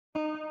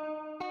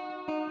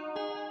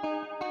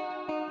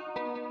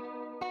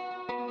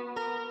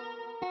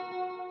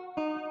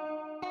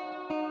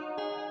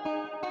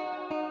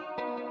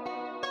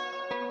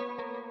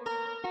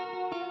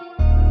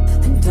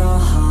and I'll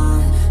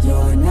haunt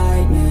your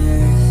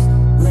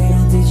nightmares.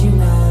 Little did you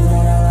know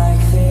that I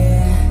like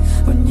fear.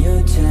 When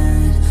you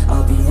turn,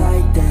 I'll be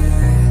right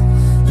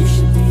there. You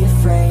should be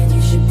afraid,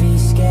 you should be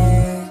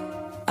scared.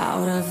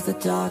 Out of the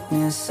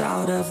darkness,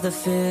 out of the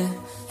fear,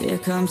 here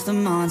comes the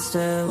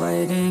monster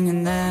waiting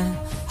in there.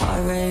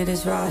 Heart rate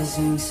is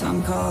rising,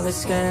 some call it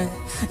scared.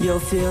 You'll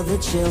feel the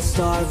chill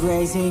start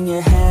raising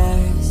your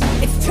hairs.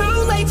 It's too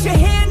late, you're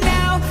here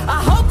now.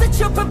 I hope that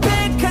you're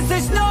prepared, cause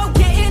there's no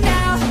getting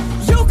out.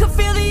 You can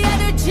feel the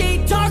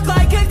energy, dark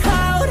like a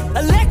cloud.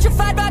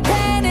 Electrified by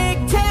panic,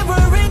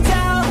 terror and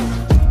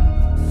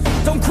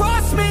doubt. Don't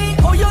cross me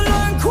or you'll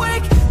learn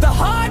quick the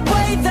hard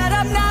way that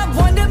I'm not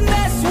one to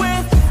mess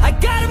with. I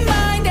got a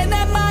mind and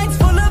that mind's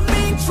full of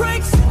mean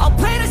tricks. I'll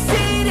plant a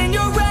seed in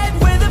your head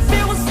where the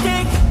fear will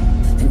stick.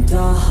 And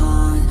I'll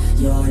haunt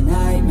your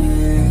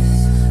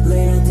nightmares.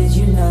 Little did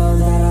you know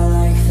that I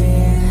like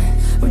fear.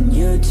 When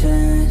you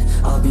turn,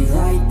 I'll be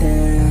right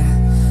there.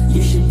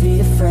 You should be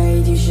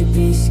afraid, you should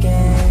be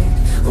scared.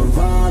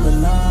 We're all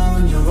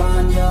alone, you're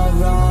on your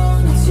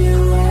own. It's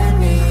you and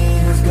me,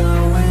 who's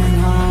going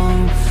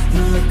home?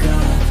 Look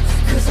up,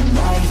 cause I'm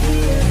right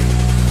here.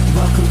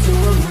 Welcome to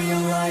a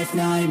real life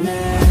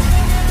nightmare.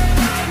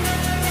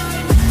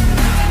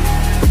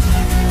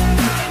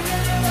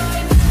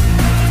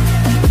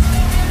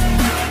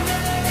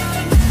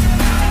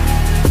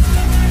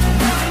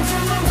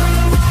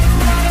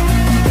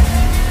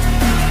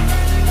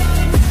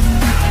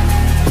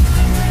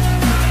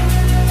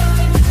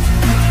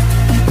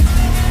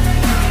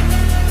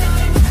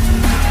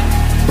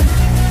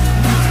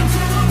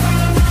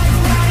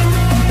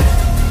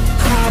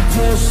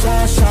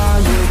 Possess all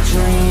your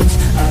dreams.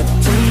 A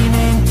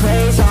demon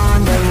preys on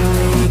the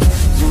weak.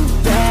 You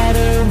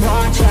better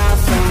watch out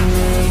for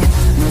me.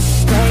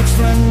 Mistakes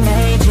were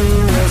made, you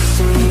will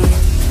see.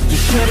 You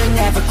should've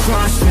never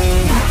crossed me,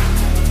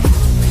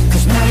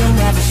 cause now you'll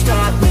never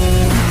stop me.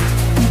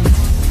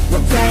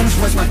 Revenge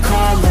was my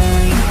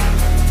calling.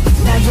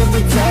 Now you're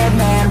a dead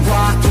man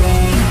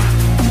walking.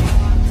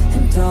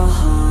 And I'll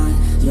haunt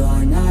your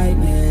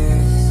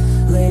nightmares.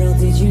 Little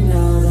did you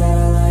know that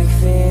I like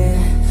fear.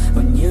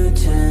 When you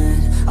turn,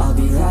 I'll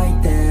be right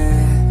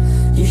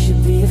there. You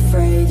should be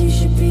afraid, you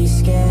should be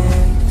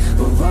scared.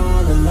 We're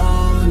all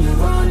alone,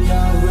 you're on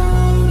your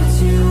own.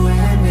 It's you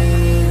and me,